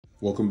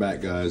Welcome back,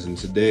 guys, and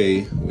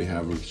today we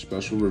have a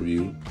special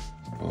review.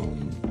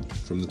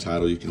 From the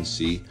title you can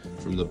see,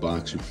 from the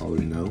box you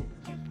probably know,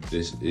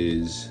 this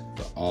is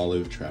the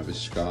Olive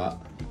Travis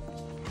Scott.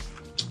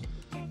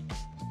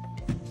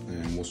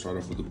 And we'll start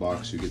off with the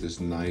box. You get this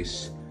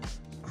nice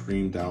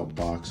creamed out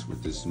box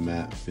with this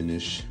matte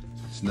finish.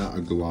 It's not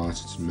a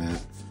gloss, it's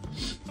matte.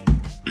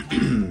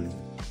 And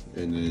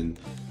then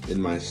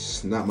in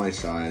not my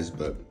size,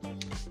 but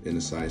in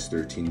a size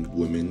 13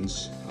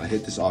 women's. I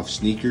hit this off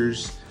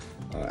sneakers.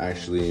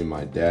 Actually,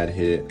 my dad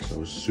hit it, so I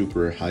was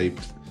super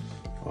hyped.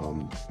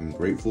 I'm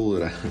grateful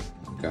that I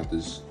got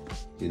this,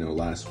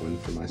 last one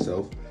for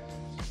myself.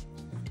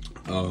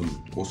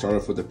 We'll start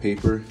off with the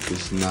paper.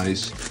 This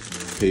nice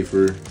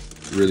paper,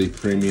 really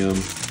premium.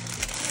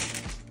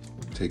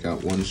 Take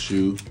out one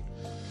shoe,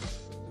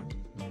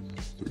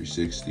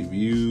 360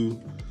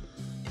 view.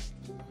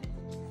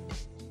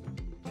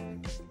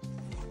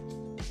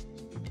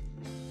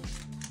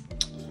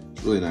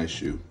 It's a really nice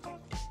shoe.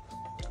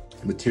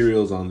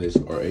 Materials on this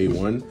are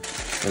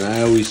A1, and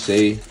I always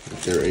say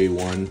that they're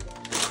A1,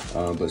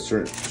 but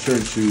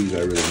certain shoes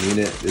I really mean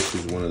it. This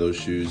is one of those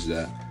shoes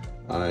that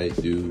I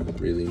do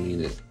really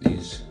mean it.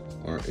 These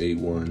are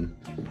A1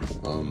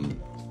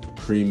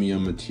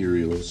 premium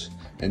materials.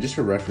 And just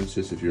for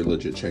references, if you're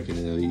legit checking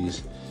into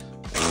these,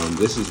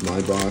 this is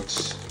my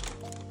box,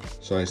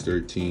 size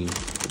 13.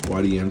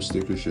 YDM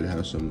sticker should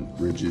have some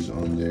ridges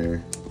on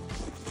there,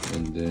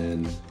 and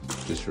then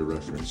just for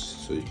reference,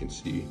 so you can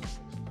see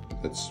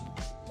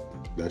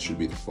that should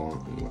be the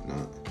font and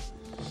whatnot.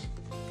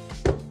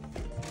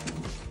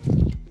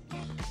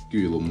 Give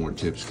you a little more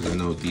tips, because I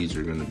know these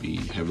are going to be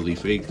heavily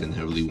faked and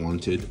heavily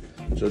wanted,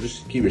 so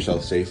just keep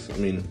yourself safe. I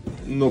mean,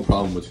 no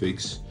problem with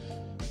fakes,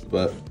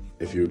 but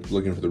if you're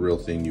looking for the real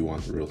thing, you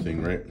want the real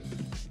thing, right?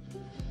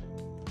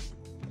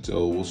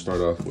 So we'll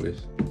start off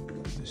with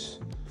this.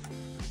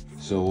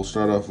 So we'll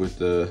start off with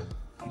the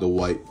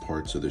white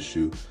parts of the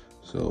shoe.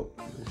 So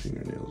my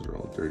fingernails are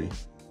all dirty,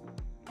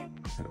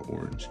 kind of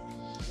orange.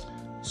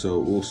 So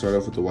we'll start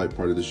off with the white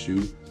part of the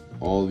shoe.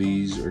 All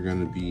these are going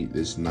to be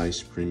this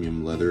nice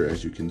premium leather,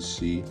 as you can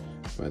see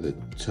by the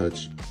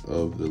touch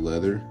of the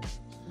leather.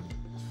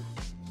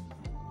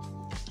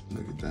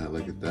 Look at that,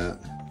 look at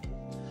that.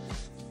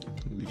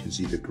 You can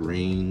see the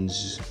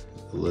grains,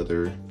 the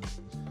leather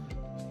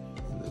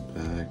in the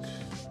back.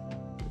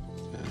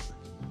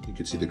 You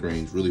can see the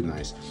grains, really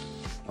nice.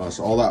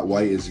 So all that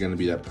white is going to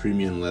be that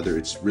premium leather.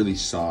 It's really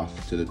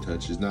soft to the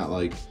touch. It's not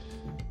like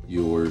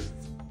your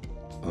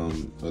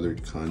other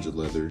kinds of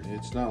leather.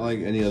 It's not like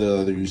any other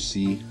leather you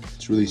see.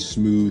 It's really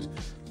smooth.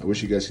 I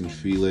wish you guys can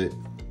feel it,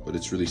 but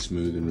it's really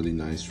smooth and really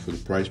nice. For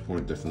the price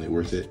point, definitely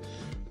worth it.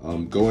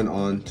 Going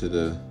on to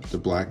the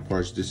black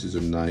parts, this is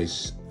a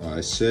nice, I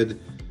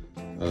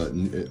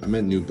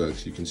meant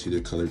nubuck. You can see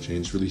the color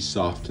change, really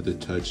soft to the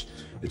touch.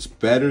 It's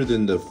better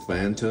than the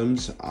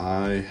Phantoms.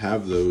 I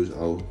have those.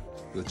 I'll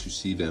let you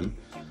see them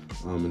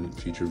in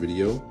a future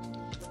video.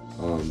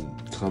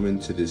 Come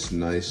into this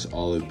nice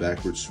olive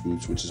backward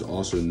swoosh, which is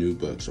also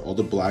nubuck. So all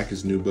the black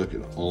is nubuck,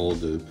 and all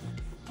the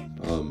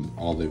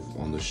olive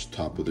on the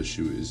top of the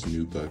shoe is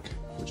nubuck,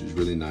 which is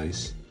really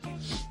nice.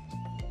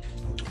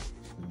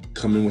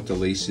 Coming with the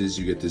laces,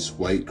 you get this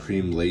white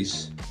cream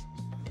lace,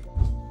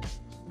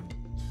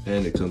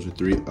 and it comes with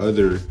 3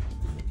 other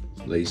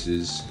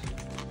laces.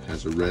 It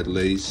has a red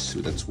lace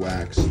that's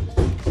wax,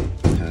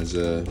 it has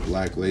a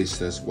black lace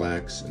that's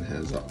wax, and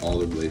has an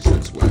olive lace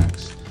that's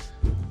wax.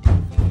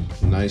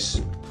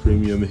 Nice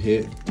premium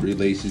hit. 3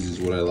 laces is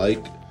what I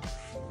like.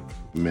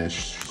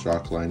 Mesh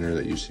shock liner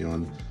that you see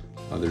on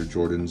other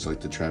Jordans, like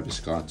the Travis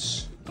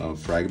Scott's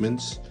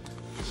fragments.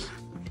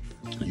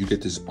 You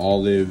get this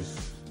olive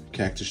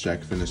Cactus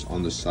Jack finish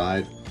on the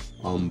side,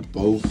 on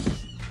both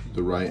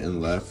the right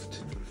and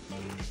left,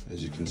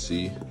 as you can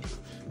see.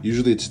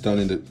 Usually it's done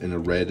in a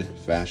red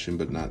fashion,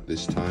 but not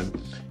this time.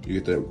 You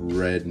get that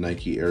red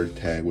Nike Air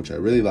tag, which I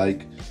really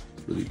like.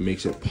 Really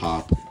makes it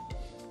pop.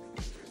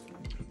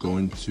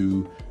 Going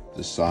to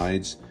the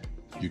sides,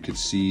 you could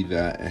see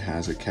that it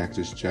has a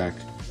Cactus Jack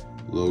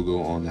logo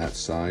on that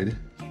side.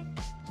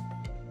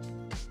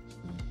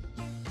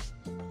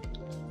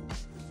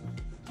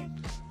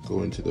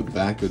 Going to the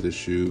back of the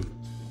shoe,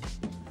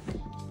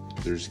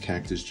 there's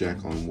Cactus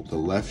Jack on the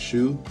left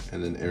shoe,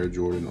 and then Air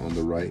Jordan on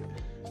the right.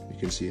 You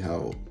can see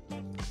how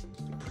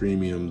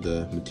premium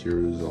the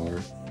materials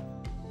are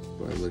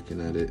by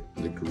looking at it.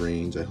 The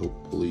grains,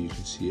 hopefully you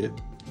can see it.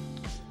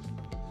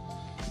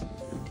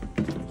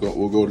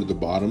 We'll go to the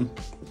bottom.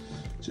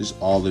 Just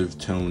olive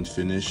toned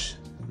finish,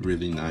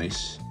 really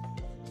nice,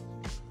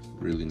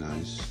 really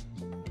nice.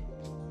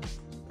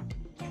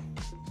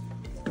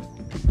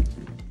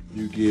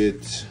 You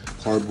get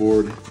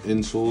cardboard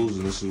insoles,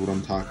 and this is what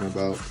I'm talking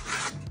about.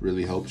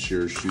 Really helps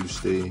your shoe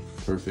stay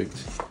perfect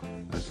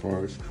as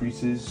far as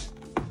creases.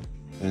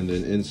 And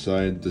then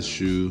inside the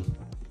shoe,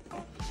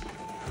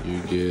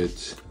 you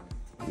get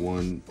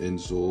one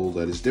insole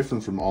that is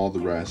different from all the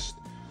rest.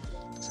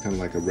 It's kind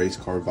of like a race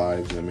car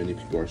vibes that many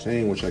people are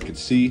saying, which I could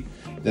see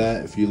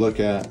that if you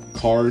look at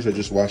Cars, I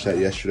just watched that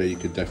yesterday, you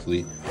could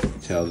definitely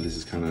can tell this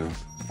is kind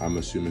of, I'm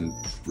assuming,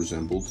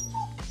 resembled.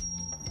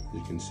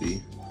 You can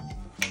see.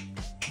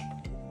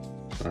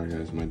 Sorry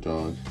guys, my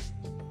dog.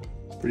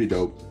 Pretty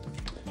dope.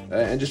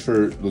 And just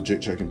for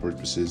legit checking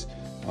purposes,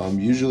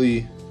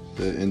 usually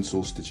the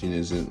insole stitching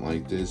isn't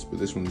like this, but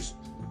this one's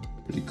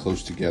pretty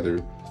close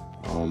together.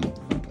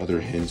 Other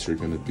hints are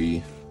gonna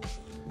be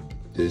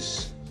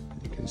this.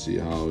 You can see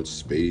how it's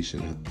spaced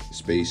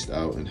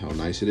out and how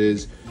nice it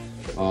is.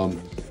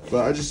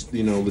 But I just,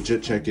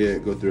 legit check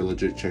it, go through a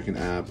legit checking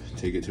app,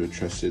 take it to a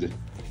trusted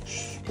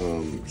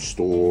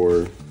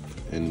store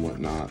and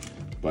whatnot,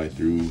 buy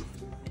through,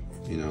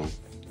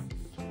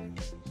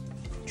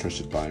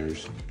 trusted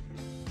buyers.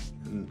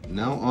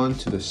 Now on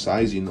to the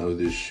sizing of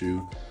this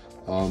shoe.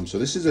 So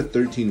this is a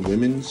 13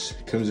 women's,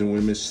 it comes in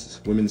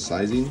women's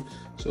sizing.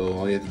 So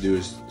all you have to do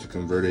is to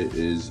convert it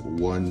is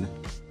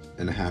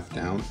 1.5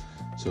 down.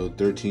 So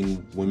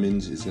 13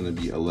 women's is gonna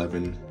be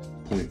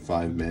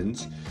 11.5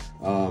 men's.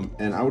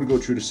 And I would go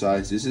true to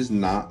size. This is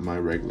not my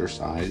regular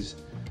size.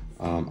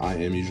 I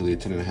am usually a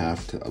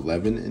 10.5 to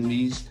 11 in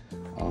these.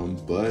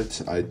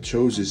 But I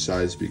chose this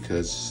size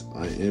because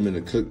I am in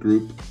a cook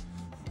group,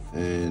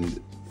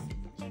 and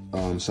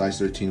size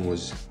 13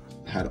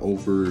 had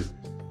over,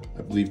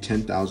 I believe,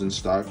 10,000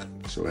 stock,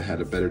 so I had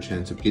a better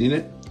chance of getting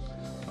it,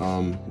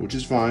 which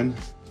is fine,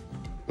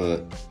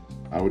 but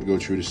I would go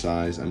true to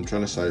size. I'm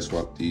trying to size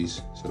swap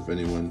these, so if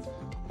anyone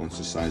wants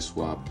to size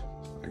swap,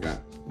 I got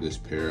this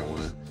pair. I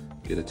want to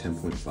get a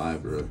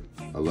 10.5 or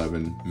a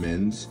 11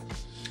 men's,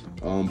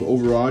 but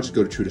overall, just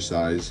go to true to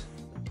size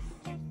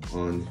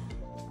on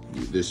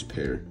this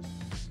pair.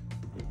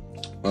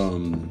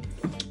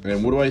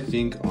 And what do I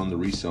think on the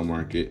resale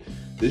market?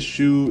 This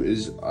shoe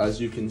is, as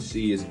you can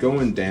see, is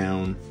going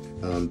down.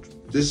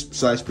 This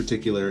size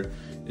particular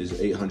is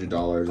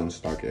 $800 on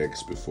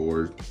StockX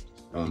before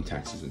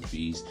taxes and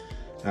fees.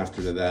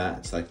 After that,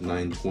 it's like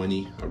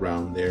 $920,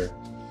 around there.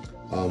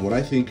 What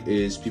I think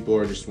is people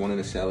are just wanting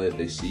to sell it.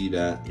 They see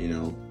that,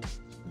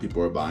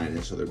 people are buying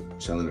it, so they're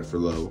selling it for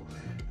low.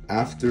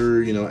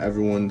 After,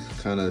 everyone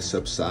kind of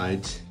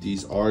subsides,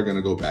 these are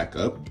gonna go back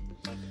up.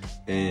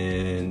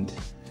 And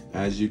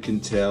as you can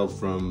tell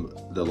from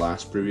the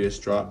last previous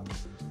drop,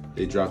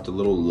 they dropped a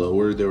little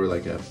lower. They were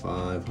like at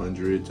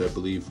 500s, I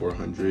believe,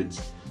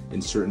 400s in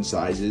certain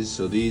sizes.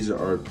 So these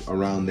are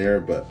around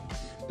there, but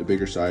the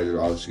bigger size are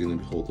obviously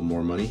gonna hold the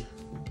more money.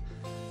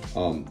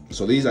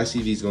 So I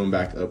see these going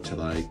back up to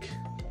like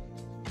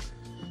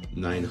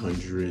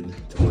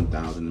 900 to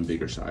 1,000 in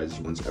bigger sizes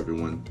once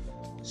everyone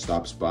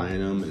stops buying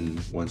them and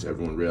once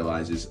everyone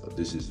realizes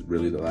this is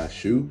really the last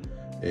shoe.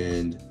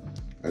 And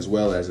as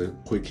well as a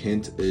quick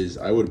hint is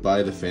I would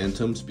buy the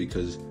Phantoms,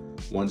 because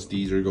once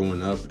these are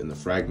going up and the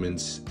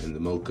Fragments and the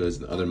Mochas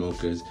and the other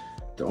Mochas,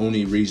 the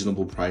only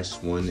reasonable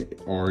price one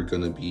are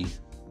gonna be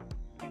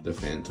the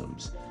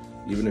Phantoms.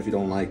 Even if you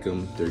don't like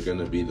them, they're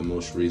gonna be the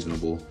most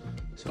reasonable.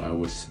 So I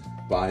would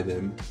buy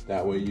them.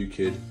 That way you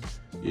could,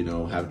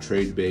 have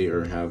trade bait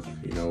or have,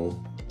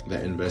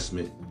 that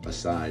investment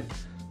aside.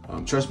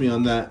 Trust me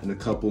on that, in a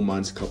couple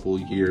months, couple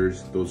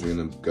years, those are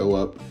gonna go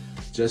up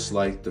just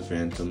like the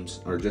Phantoms,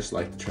 or just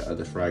like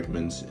the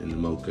Fragments and the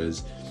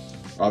Mochas.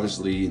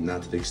 Obviously,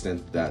 not to the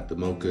extent that the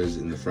Mochas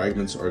and the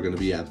Fragments are gonna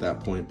be at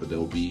that point, but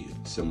they'll be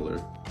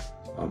similar.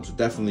 So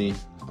definitely,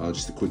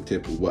 just a quick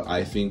tip of what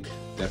I think.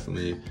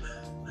 Definitely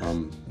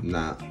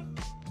not,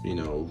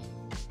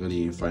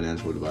 any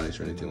financial advice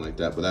or anything like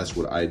that, but that's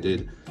what I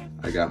did.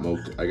 I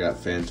got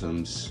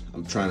Phantoms.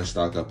 I'm trying to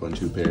stock up on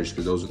 2 pairs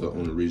because those are the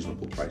only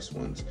reasonable price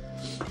ones.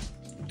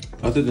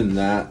 Other than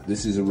that,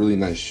 this is a really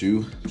nice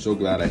shoe. I'm so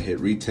glad I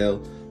hit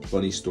retail.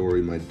 Funny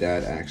story, my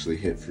dad actually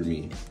hit for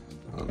me.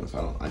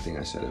 I think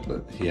I said it,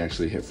 but he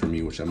actually hit for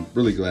me, which I'm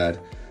really glad.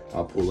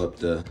 I'll pull up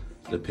the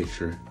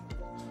picture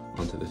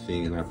onto the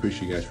thing, and I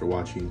appreciate you guys for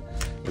watching.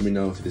 Let me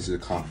know if this is a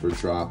copper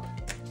drop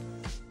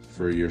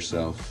for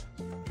yourself.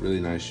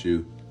 Really nice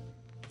shoe.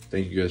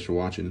 Thank you guys for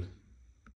watching.